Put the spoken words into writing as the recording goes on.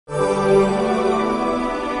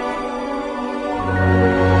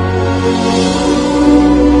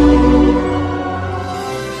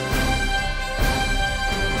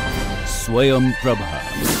Swayam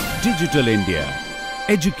Prabha. Digital India.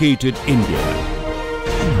 Educated India.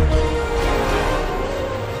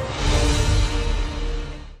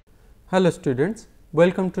 Hello students,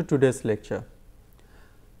 welcome to today's lecture.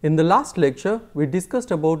 In the last lecture, we discussed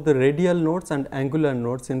about the radial nodes and angular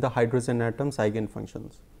nodes in the hydrogen atom's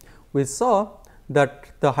eigenfunctions. We saw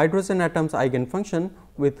that the hydrogen atom's eigenfunction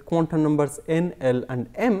with quantum numbers n, l and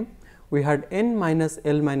m, we had n minus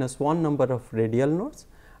l minus 1 number of radial nodes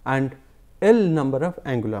and l number of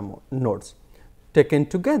angular nodes. Taken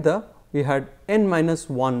together, we had n minus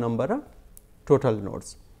 1 number of total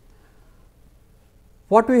nodes.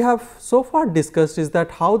 What we have so far discussed is that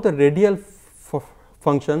how the radial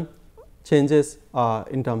function changes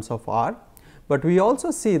in terms of r, but we also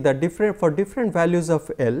see that for different values of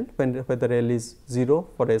L, whether L is 0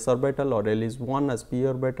 for s orbital or L is 1 as p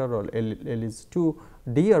orbital or L is 2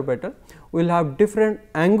 d orbital, we will have different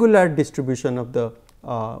angular distribution of the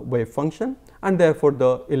wave function and therefore,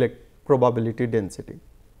 the probability density.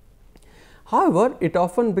 However, it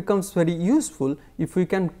often becomes very useful if we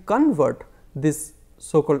can convert this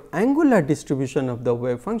so called angular distribution of the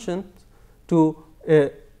wave function to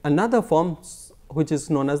another form which is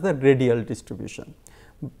known as the radial distribution.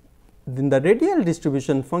 In the radial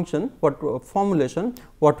distribution function formulation,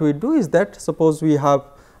 what we do is that suppose we have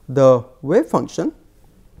the wave function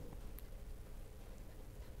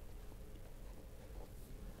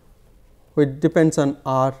which depends on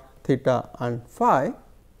r, theta and phi.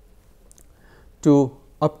 To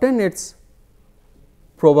obtain its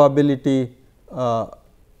probability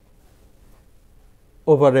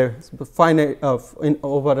over a finite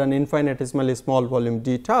over an infinitesimally small volume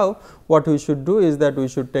d tau, what we should do is that we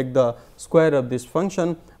should take the square of this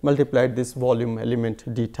function multiplied this volume element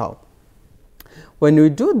d tau. When we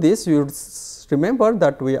do this, you would remember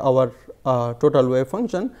that our total wave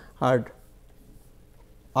function had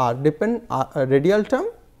r radial term,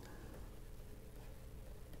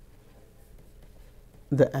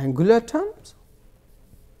 the angular terms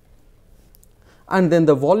and then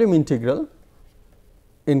the volume integral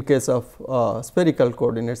in case of spherical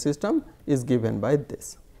coordinate system is given by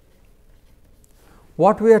this.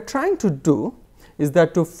 What we are trying to do is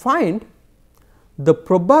that to find the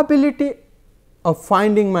probability of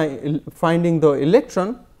finding the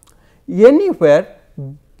electron anywhere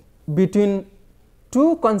between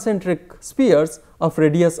two concentric spheres of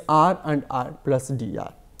radius r and r plus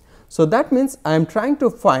dr. So, that means I am trying to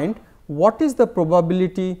find what is the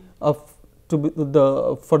probability of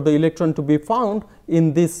for the electron to be found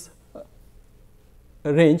in this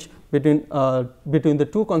range between the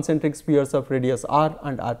two concentric spheres of radius r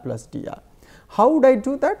and r plus dr. How would I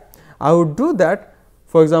do that? I would do that,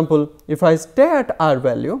 for example, if I stay at r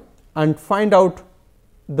value and find out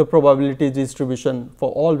the probability distribution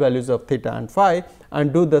for all values of theta and phi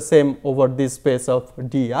and do the same over this space of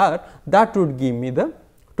dr, that would give me the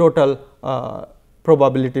total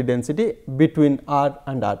probability density between r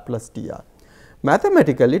and r plus dr.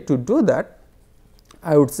 Mathematically, to do that,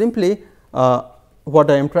 I would simply what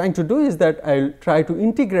I am trying to do is that I will try to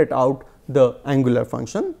integrate out the angular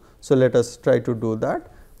function. So, let us try to do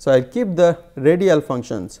that. So, I will keep the radial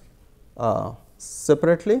functions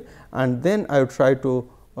separately and then I will try to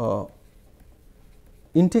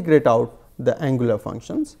integrate out the angular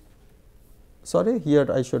functions. Sorry,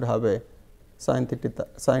 here I should have a sin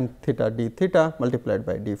theta d theta multiplied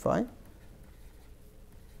by d phi.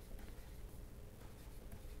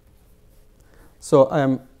 So, I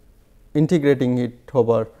am integrating it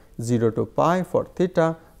over 0 to pi for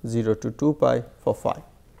theta, 0 to 2 pi for phi.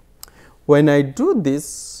 When I do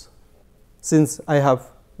this, since I have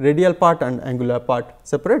radial part and angular part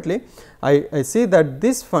separately, I see that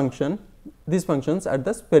these functions are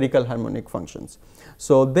the spherical harmonic functions.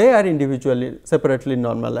 So, they are individually separately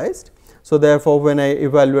normalized. So, therefore, when I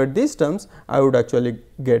evaluate these terms, I would actually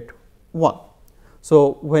get 1.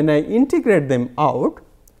 So, when I integrate them out,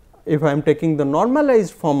 if I am taking the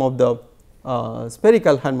normalized form of the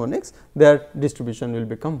spherical harmonics, their distribution will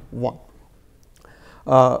become 1.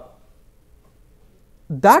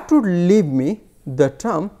 That would leave me the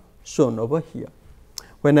term shown over here.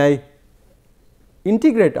 When I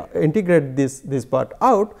integrate this part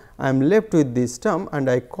out, I am left with this term and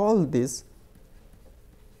I call this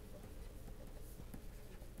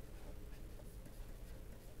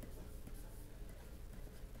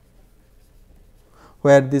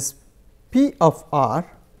where this p of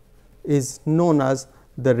r is known as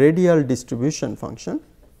the radial distribution function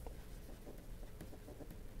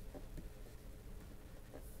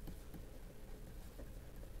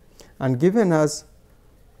and given as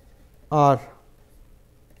r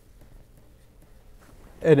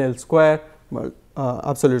n l square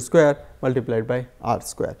absolute square multiplied by r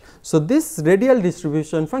square. So, this radial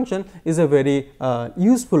distribution function is a very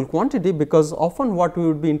useful quantity, because often what we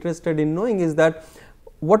would be interested in knowing is that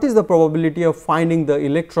what is the probability of finding the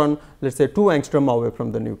electron, let us say 2 angstrom away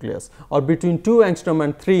from the nucleus, or between 2 angstrom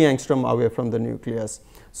and 3 angstrom away from the nucleus.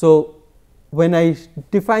 So, when I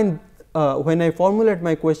define when I formulate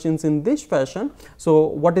my questions in this fashion, so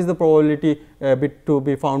what is the probability to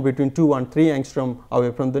be found between 2 and 3 angstrom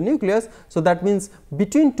away from the nucleus? So, that means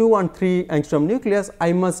between 2 and 3 angstrom nucleus,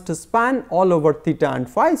 I must span all over theta and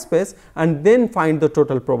phi space and then find the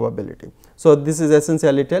total probability. So, this is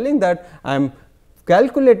essentially telling that I am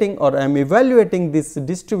calculating or I am evaluating this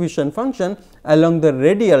distribution function along the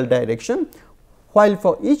radial direction, while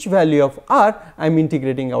for each value of r I am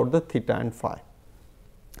integrating out the theta and phi.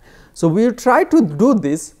 So, we will try to do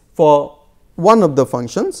this for one of the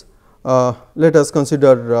functions. Let us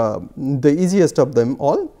consider the easiest of them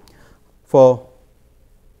all, for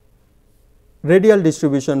radial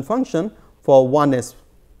distribution function for 1s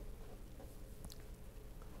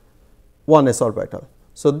orbital.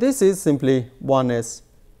 So, this is simply 1s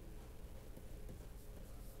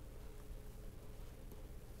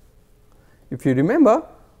if you remember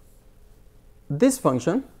this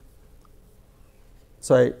function.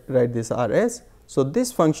 So, I write this r s. So,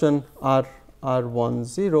 this function r 1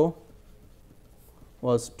 0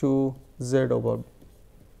 was 2 z over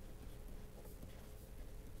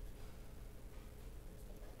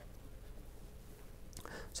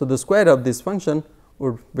So, the square of this function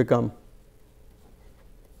would become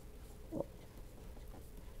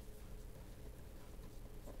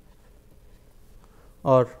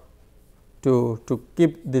or to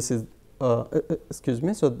keep this is excuse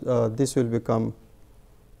me. So, this will become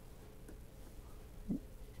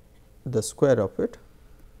the square of it.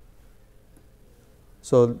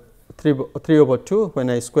 So, 3 over 2 when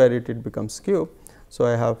I square it, it becomes cube. So,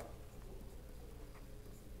 I have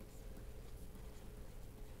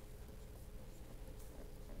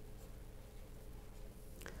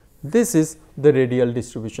this is the radial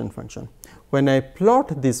distribution function. When I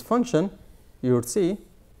plot this function, you would see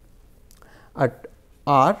at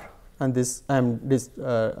r, and this I am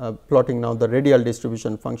plotting now the radial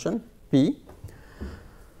distribution function p.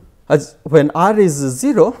 As when r is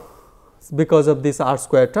 0, because of this r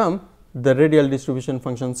square term, the radial distribution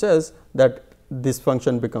function says that this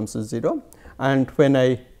function becomes 0, and when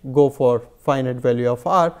I go for finite value of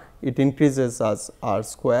r, it increases as r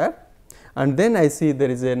square, and then I see there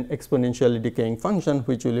is an exponentially decaying function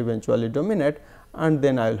which will eventually dominate, and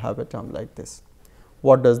then I will have a term like this.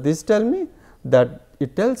 What does this tell me? That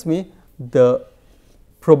it tells me the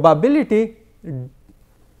probability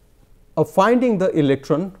of finding the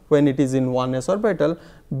electron when it is in 1s orbital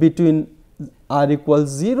between r equals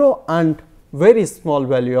 0 and very small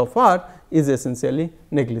value of r is essentially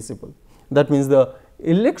negligible. That means, the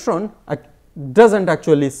electron does not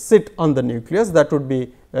actually sit on the nucleus, that would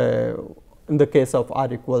be in the case of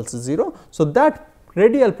r equals 0. So, that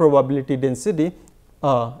radial probability density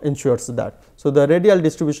ensures that. So, the radial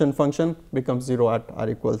distribution function becomes 0 at r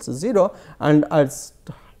equals 0, and at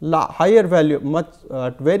higher value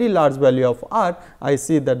at very large value of r, I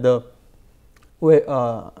see that the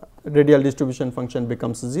radial distribution function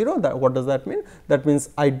becomes 0. That what does that mean? That means,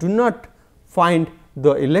 I do not find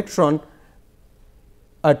the electron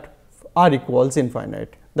at r equals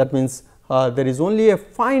infinite. That means, there is only a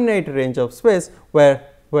finite range of space where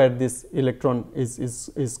this electron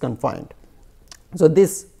is confined. So,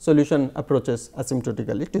 this solution approaches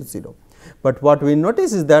asymptotically to 0, but what we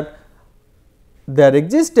notice is that there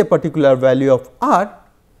exists a particular value of r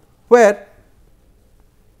where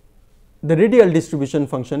the radial distribution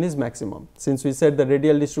function is maximum. Since we said the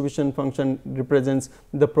radial distribution function represents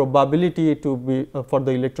the probability to be for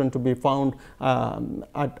the electron to be found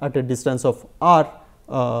at a distance of r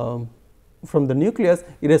from the nucleus,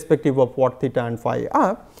 irrespective of what theta and phi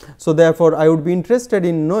are. So, therefore, I would be interested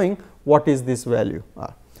in knowing what is this value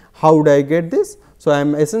r. How would I get this? So, I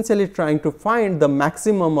am essentially trying to find the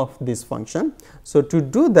maximum of this function. So, to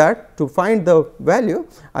do that, to find the value,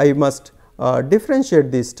 I must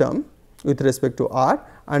differentiate this term with respect to r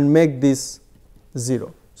and make this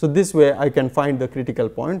 0. So, this way I can find the critical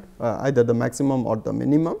point, either the maximum or the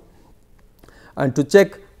minimum, and to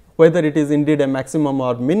check whether it is indeed a maximum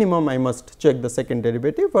or minimum, I must check the second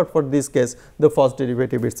derivative, or for this case the first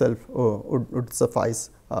derivative itself would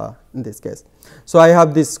suffice in this case. So, I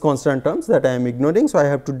have these constant terms that I am ignoring. So, I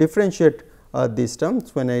have to differentiate these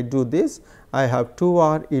terms. When I do this, I have 2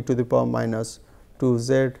 r e to the power minus 2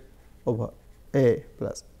 z over a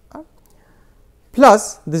plus r,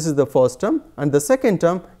 plus this is the first term, and the second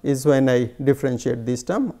term is when I differentiate this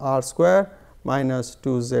term r square minus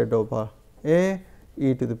 2 z over a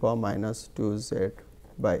e to the power minus 2 z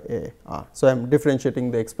by a r. So, I am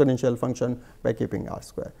differentiating the exponential function by keeping r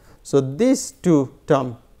square. So, these two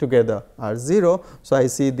terms together are 0. So, I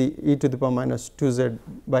see the e to the power minus 2 z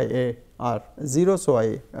by a are 0. So,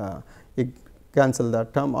 I cancel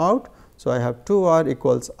that term out. So, I have 2 r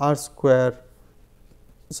equals r square.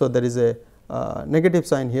 So, there is a negative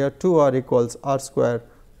sign here, 2 r equals r square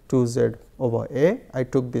 2 z over a. I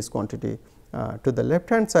took this quantity to the left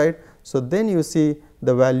hand side. So, then you see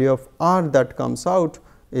the value of r that comes out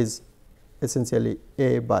is essentially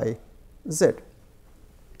a by z.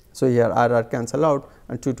 So, here r cancel out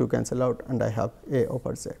and 2 cancel out, and I have a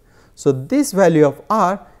over z. So, this value of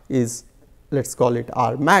r is, let us call it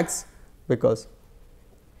r max, because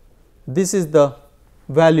this is the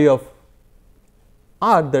value of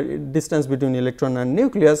r, the distance between electron and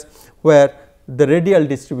nucleus, where the radial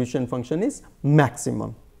distribution function is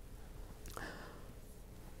maximum.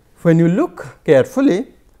 When you look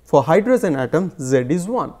carefully, for hydrogen atom z is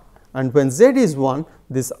 1, and when z is 1,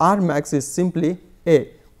 this r max is simply a,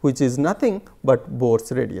 which is nothing but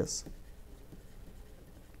Bohr's radius.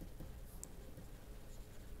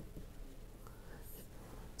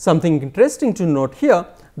 Something interesting to note here,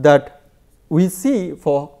 that we see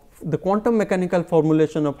for the quantum mechanical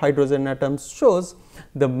formulation of hydrogen atoms shows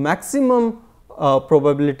the maximum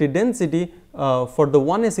probability density for the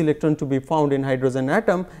 1s electron to be found in hydrogen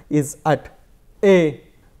atom is at a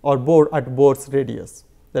or Bohr's radius.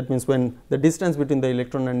 That means, when the distance between the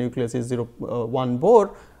electron and nucleus is 1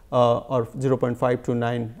 Bohr or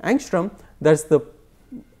 0.529 angstrom, that is the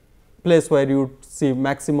place where you see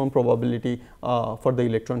maximum probability for the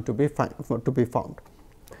electron to be found.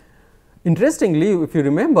 Interestingly, if you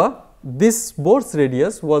remember, this Bohr's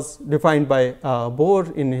radius was defined by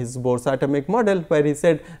Bohr in his Bohr's atomic model, where he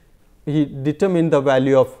said he determined the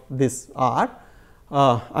value of this r,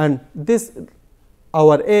 and this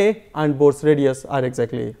our a and Bohr's radius are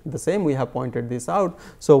exactly the same. We have pointed this out.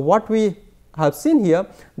 So, what we have seen here,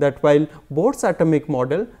 that while Bohr's atomic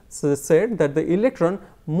model said that the electron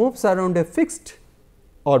moves around a fixed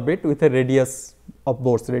orbit with a radius of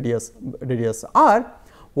Bohr's radius r,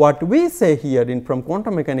 what we say here from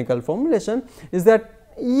quantum mechanical formulation is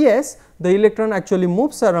that yes, the electron actually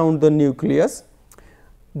moves around the nucleus.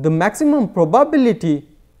 The maximum probability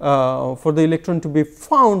for the electron to be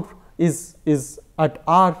found is at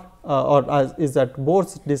r is at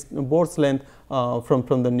Bohr's length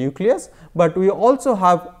from the nucleus, but we also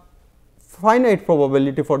have finite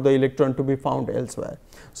probability for the electron to be found elsewhere.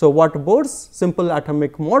 So, what Bohr's simple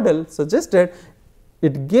atomic model suggested,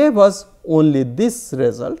 it gave us only this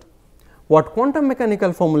result. What quantum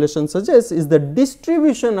mechanical formulation suggests is the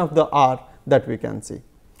distribution of the r that we can see.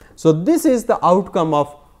 So, this is the outcome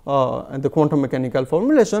of the quantum mechanical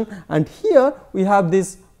formulation, and here we have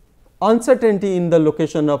this uncertainty in the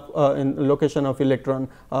location of electron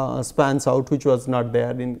spans out, which was not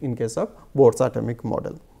there in case of Bohr's atomic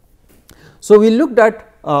model. So, we looked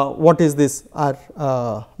at what is this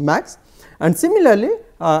r max, and similarly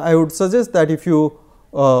I would suggest that if you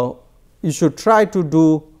should try to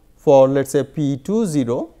do for, let us say, P 20,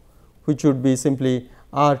 which would be simply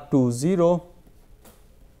r 20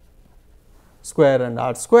 square and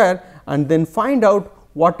r square, and then find out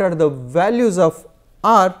what are the values of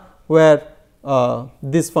r where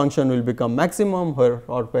this function will become maximum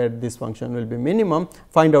or where this function will be minimum,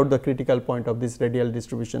 find out the critical point of this radial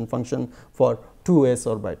distribution function for 2s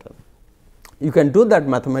orbital. You can do that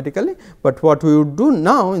mathematically, but what we would do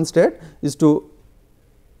now instead is to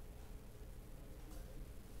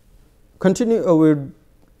continue we would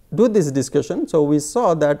do this discussion. So, we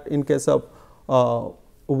saw that in case of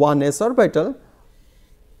 1s orbital,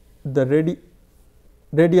 the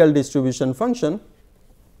radial distribution function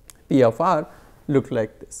P of r looked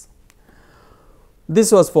like this.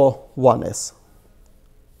 This was for 1s.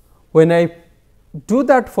 When I do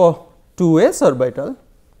that for 2s orbital,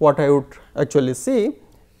 what I would actually see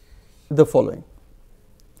the following.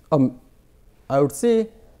 I would see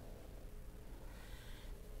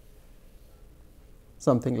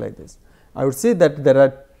something like this. I would see that there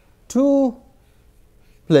are two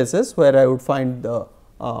places where I would find the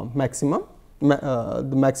maxima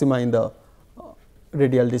in the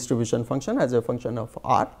radial distribution function as a function of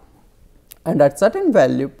r, and at certain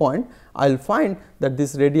value point I will find that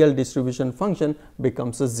this radial distribution function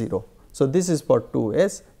becomes a 0. So, this is for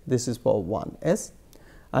 2s, this is for 1s,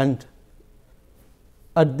 and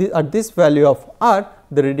at this value of r,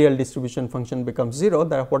 the radial distribution function becomes 0.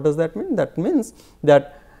 That what does that mean? That means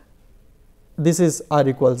that this is r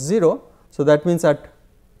equals 0. So, that means at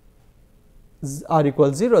r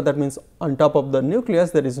equals 0, that means on top of the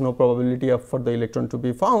nucleus there is no probability of for the electron to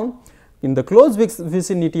be found. In the close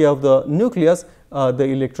vicinity of the nucleus, the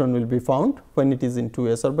electron will be found when it is in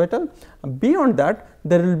 2s orbital. Beyond that,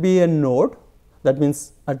 there will be a node, that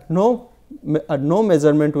means at no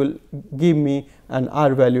measurement will give me an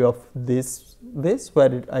r value of this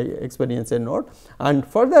where I experience a node, and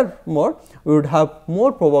furthermore we would have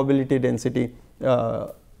more probability density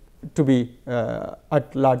to be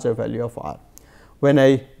at larger value of r. When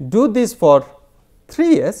I do this for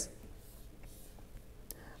 3s,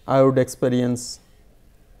 I would experience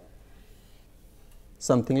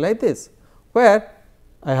something like this, where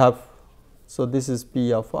I have, so this is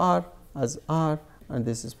P of r as r and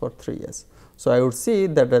this is for 3s. So, I would see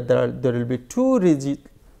that there will be two rigid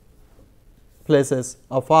places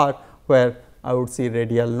of r where I would see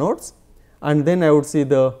radial nodes, and then I would see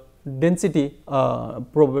the density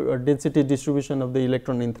density distribution of the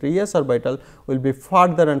electron in 3s orbital will be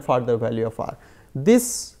farther and farther value of r.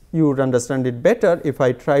 This you would understand it better if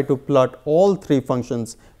I try to plot all three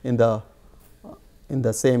functions in the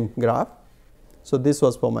same graph. So, this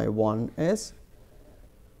was for my 1s,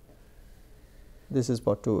 this is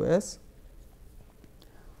for 2s,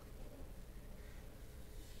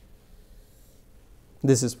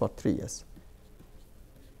 this is for 3s.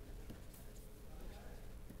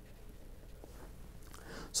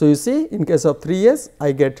 So, you see in case of 3s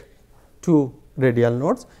I get 2 radial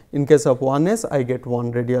nodes, in case of 1s I get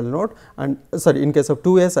 1 radial node, and sorry, in case of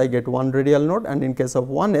 2s I get 1 radial node, and in case of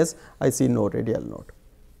 1s I see no radial node.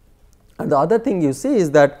 And the other thing you see is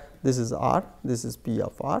that this is r, this is P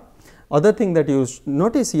of r. Other thing that you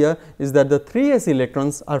notice here is that the 3s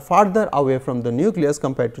electrons are farther away from the nucleus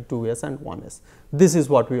compared to 2s and 1s. This is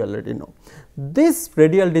what we already know. This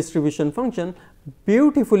radial distribution function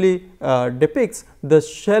beautifully depicts the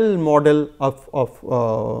shell model of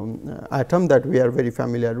atom that we are very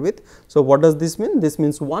familiar with. So, what does this mean? This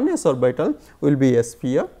means 1s orbital will be a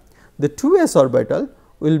sphere, the 2s orbital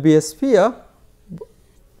will be a sphere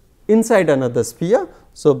inside another sphere.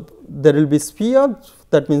 So, there will be sphere,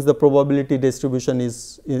 that means the probability distribution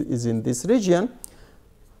is in this region,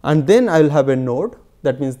 and then I will have a node,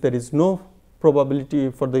 that means there is no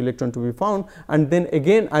probability for the electron to be found, and then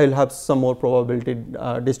again I will have some more probability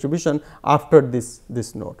distribution after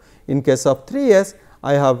this node. In case of 3s,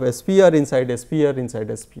 I have a sphere inside a sphere inside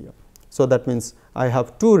a sphere. So, that means I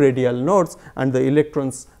have 2 radial nodes and the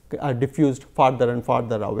electrons are diffused farther and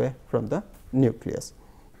farther away from the nucleus.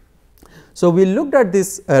 So, we looked at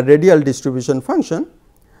this radial distribution function.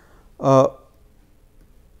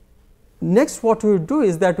 Next what we will do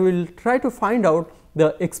is that we will try to find out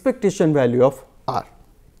the expectation value of r.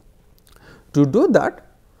 To do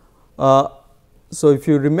that, so if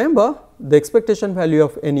you remember, the expectation value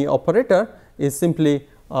of any operator is simply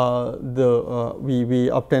we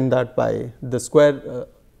obtain that by the square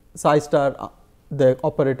psi star, the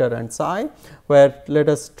operator and psi, where let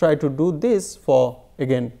us try to do this for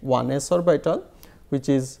again 1s orbital, which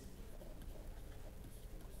is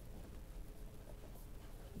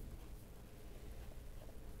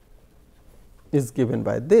given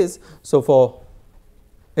by this. So, for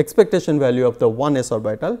expectation value of the 1s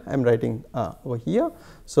orbital, I am writing over here.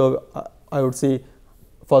 So, I would see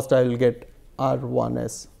first I will get r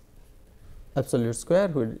 1s absolute square,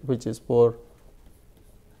 which is 4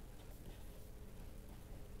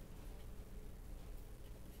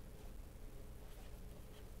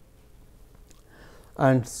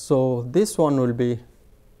 and so this one will be,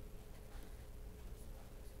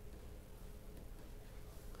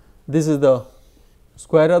 this is the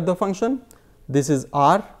square of the function, this is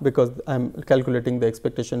r because I am calculating the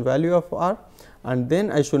expectation value of r, and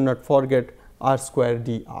then I should not forget r square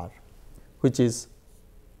dr, which is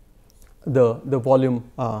the volume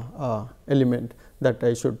element that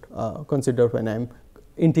I should consider when I am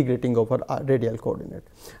integrating over radial coordinate,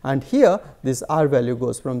 and here this r value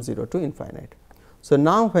goes from 0 to infinite. So,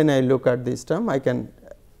 now when I look at this term, I can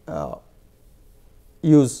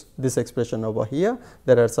use this expression over here.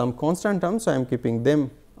 There are some constant terms, so I am keeping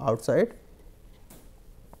them outside.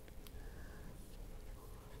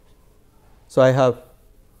 So, I have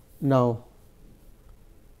now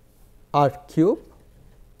r cube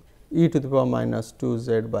e to the power minus 2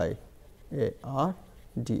 z by a r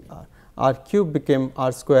dr. R cube became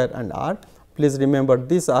r square and r. Please remember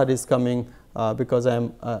this r is coming because I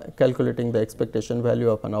am calculating the expectation value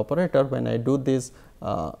of an operator. When I do this,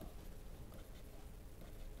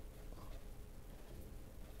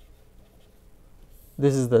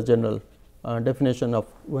 this is the general definition of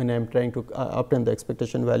when I am trying to obtain the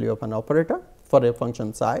expectation value of an operator for a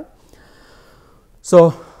function psi.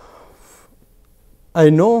 So, I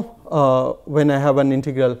know when I have an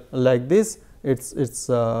integral like this, it's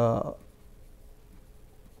the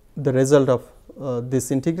result of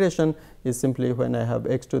this integration is simply when I have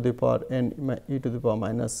x to the power n e to the power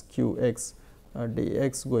minus q x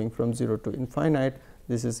dx going from 0 to infinite.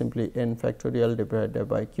 This is simply n factorial divided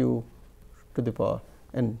by q to the power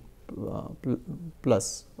n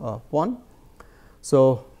plus 1.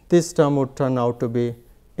 So, this term would turn out to be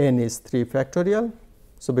n is 3 factorial.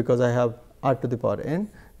 So, because I have r to the power n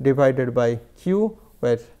divided by q,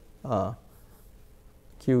 where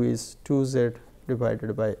q is 2z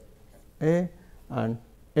divided by a, and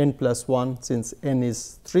n plus 1, since n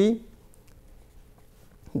is 3,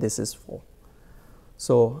 this is 4.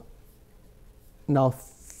 So, now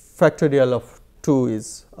factorial of 2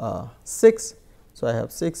 is 6. So, I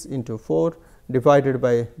have 6 into 4 divided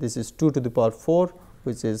by this is 2 to the power 4,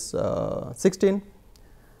 which is 16.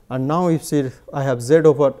 And now, you see I have z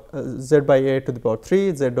over z by a to the power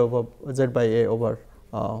 3, z by a over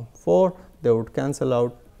 4, they would cancel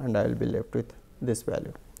out and I will be left with this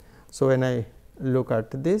value. So, when I look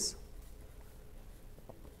at this,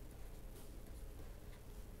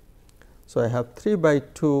 so I have 3 by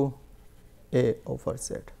 2 a over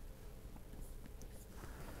z.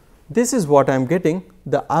 This is what I am getting,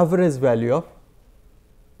 the average value of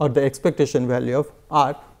or the expectation value of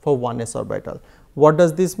r for 1s orbital. What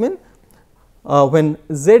does this mean? When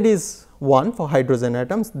z is 1 for hydrogen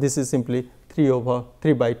atoms, this is simply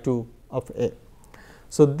 3 by 2 of a.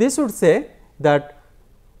 So, this would say that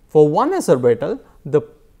for 1s orbital, the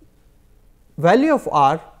value of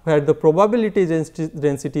r where the probability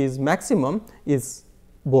density is maximum is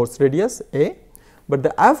Bohr's radius a, but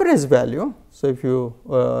the average value. So, if you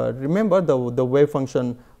remember, the wave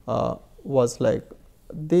function was like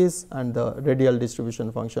this and the radial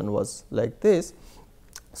distribution function was like this.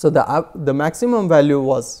 So, the maximum value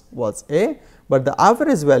was a, but the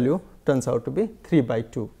average value turns out to be 3 by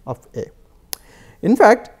 2 of a. In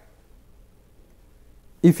fact,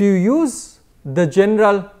 if you use the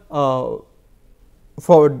general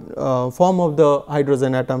form of the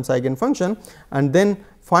hydrogen atom's eigenfunction and then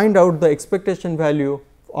find out the expectation value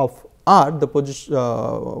of r, the position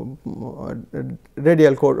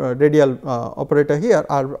radial operator here,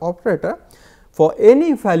 r operator, for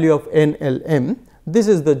any value of n L m, this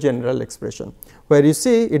is the general expression, where you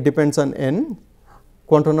see it depends on n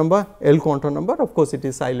quantum number, L quantum number, of course, it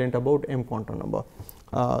is silent about m quantum number,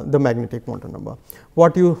 the magnetic quantum number.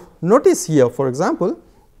 What you notice here, for example,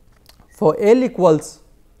 for L equals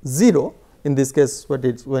 0, in this case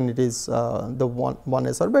when it is the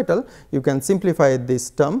 1s orbital, you can simplify this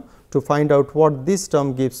term to find out what this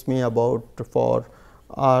term gives me about for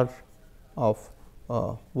r of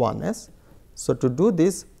 1s. So, to do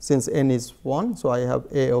this, since n is 1, so I have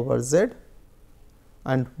a over z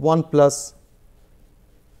and 1 plus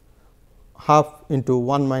half into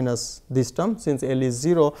 1 minus this term, since L is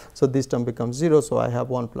 0. So, this term becomes 0. So, I have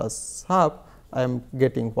 1 plus half, I am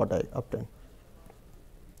getting what I obtain.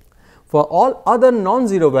 For all other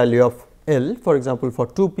non-zero value of L, for example, for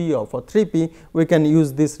 2p or for 3p, we can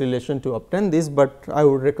use this relation to obtain this, but I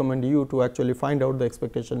would recommend you to actually find out the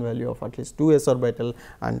expectation value of at least 2s orbital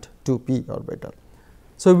and 2p orbital.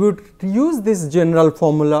 So, we would use this general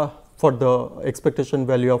formula for the expectation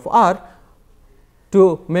value of r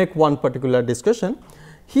to make one particular discussion.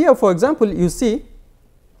 Here, for example, you see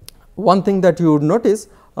one thing that you would notice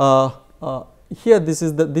here,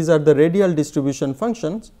 these are the radial distribution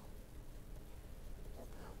functions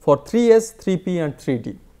for 3s, 3p and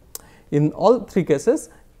 3d. In all three cases,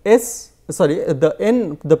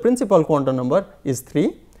 the principal quantum number is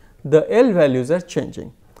 3, the L values are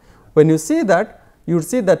changing. When you see that, you would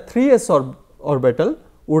see that 3s orbital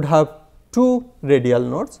would have 2 radial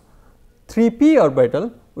nodes, 3p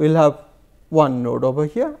orbital will have 1 node over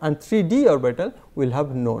here and 3d orbital will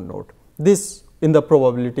have no node. This in the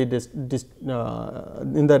probability in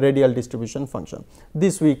the radial distribution function.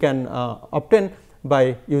 This we can obtain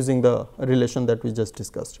by using the relation that we just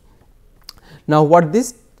discussed. Now, what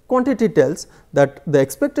this quantity tells, that the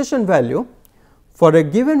expectation value for a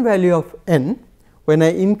given value of n, when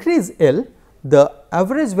I increase L, the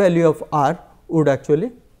average value of r would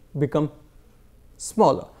actually become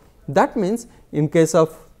smaller. That means, in case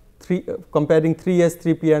of comparing 3s,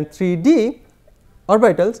 3p and 3d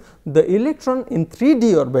orbitals, the electron in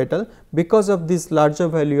 3d orbital, because of this larger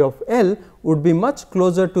value of L, would be much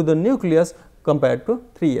closer to the nucleus compared to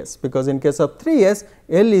 3s, because in case of 3s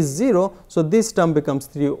L is 0. So, this term becomes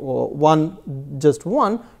 1 just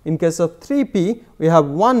 1. In case of 3p we have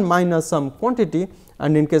 1 minus some quantity,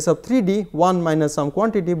 and in case of 3d 1 minus some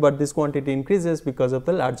quantity, but this quantity increases because of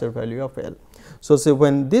the larger value of L. So,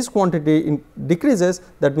 when this quantity decreases,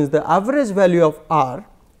 that means the average value of R,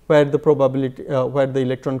 where the probability where the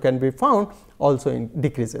electron can be found, also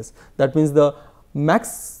decreases. That means the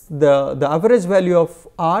average value of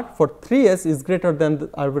R for 3s is greater than the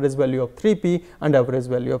average value of 3p and average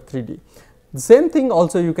value of 3d. The same thing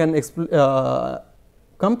also you can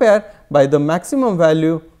compare by the maximum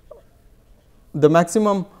value, the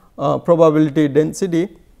maximum probability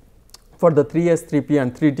density for the 3s, 3p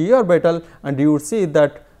and 3d orbital, and you would see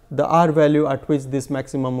that the R value at which this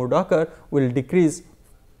maximum would occur will decrease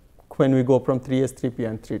when we go from 3s, 3p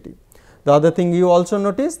and 3d. The other thing you also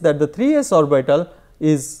notice that the 3s orbital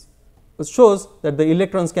shows that the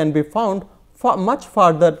electrons can be found much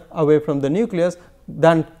farther away from the nucleus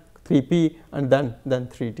than 3p and than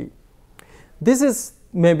 3d. This is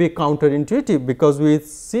maybe counterintuitive, because we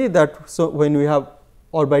see that when we have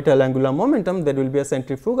orbital angular momentum, there will be a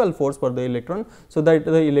centrifugal force for the electron. So, that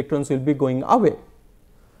the electrons will be going away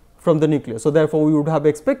from the nucleus. So, therefore, we would have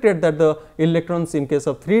expected that the electrons in case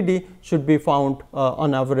of 3d should be found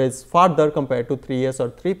on average farther compared to 3s or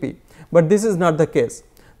 3p, but this is not the case.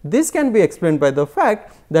 This can be explained by the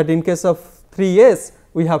fact that in case of 3s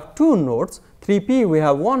we have 2 nodes, 3p we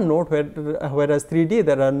have 1 node, whereas 3d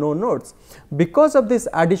there are no nodes. Because of this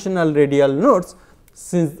additional radial nodes,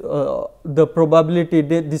 since the probability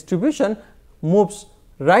distribution moves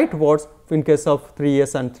rightwards in case of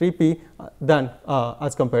 3s and 3p than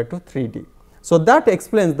as compared to 3d. So, that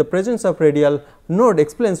explains the presence of radial node,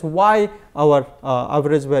 explains why our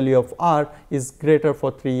average value of R is greater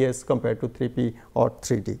for 3s compared to 3p or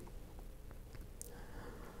 3d.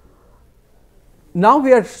 Now,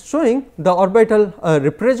 we are showing the orbital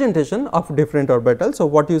representation of different orbitals. So,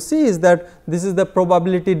 what you see is that this is the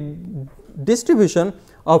probability distribution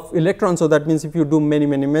of electrons. So, that means if you do many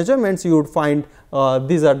measurements, you would find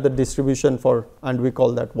these are the distribution for, and we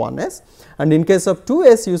call that 1s. And in case of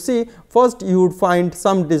 2s, you see first you would find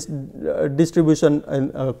some distribution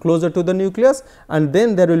closer to the nucleus, and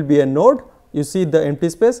then there will be a node, you see the empty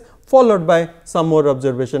space, followed by some more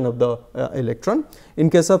observation of the electron. In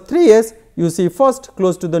case of 3s, you see first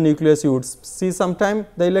close to the nucleus you would see sometime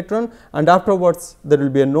the electron, and afterwards there will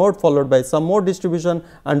be a node followed by some more distribution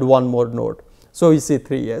and one more node. So, we see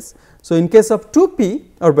 3s. So, in case of 2p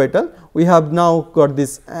orbital, we have now got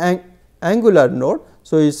this angular node.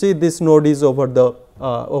 So, you see this node is over the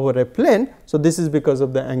over a plane. So, this is because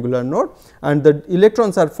of the angular node, and the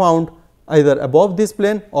electrons are found either above this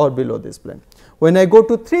plane or below this plane. When I go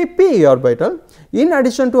to 3p orbital, in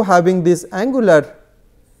addition to having this angular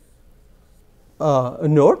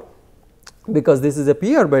node, because this is a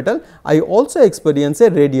p orbital, I also experience a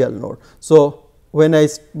radial node. So, when I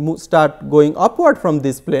start going upward from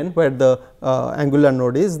this plane where the angular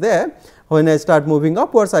node is there, when I start moving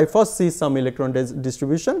upwards, I first see some electron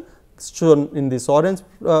distribution shown in these orange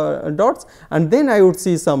dots, and then I would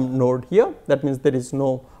see some node here. That means there is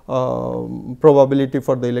no probability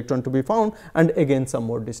for the electron to be found, and again some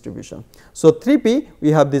more distribution. So, 3p we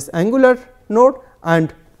have this angular node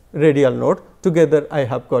and radial node, together I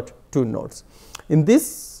have got 2 nodes. In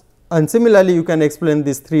this, and similarly you can explain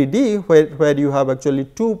this 3d where you have actually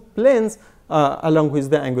 2 planes along which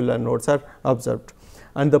the angular nodes are observed.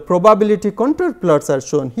 And the probability contour plots are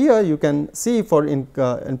shown here. You can see for in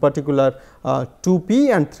particular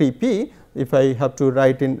 2p and 3p, if I have to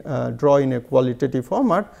write in draw in a qualitative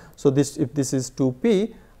format. So, this if this is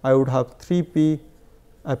 2p, I would have 3p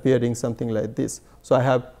appearing something like this. So, I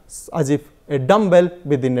have as if a dumbbell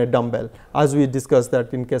within a dumbbell, as we discussed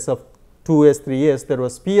that in case of 2s, 3s there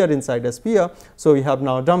was sphere inside a sphere. So, we have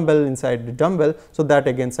now dumbbell inside the dumbbell. So, that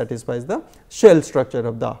again satisfies the shell structure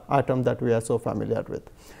of the atom that we are so familiar with.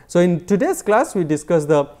 So, in today's class we discussed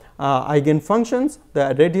the eigenfunctions,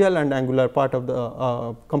 the radial and angular part of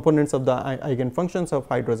the components of the eigenfunctions of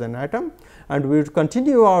hydrogen atom, and we will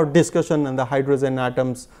continue our discussion on the hydrogen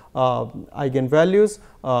atoms eigenvalues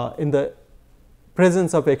in the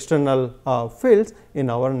presence of external fields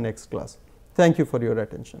in our next class. Thank you for your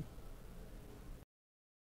attention.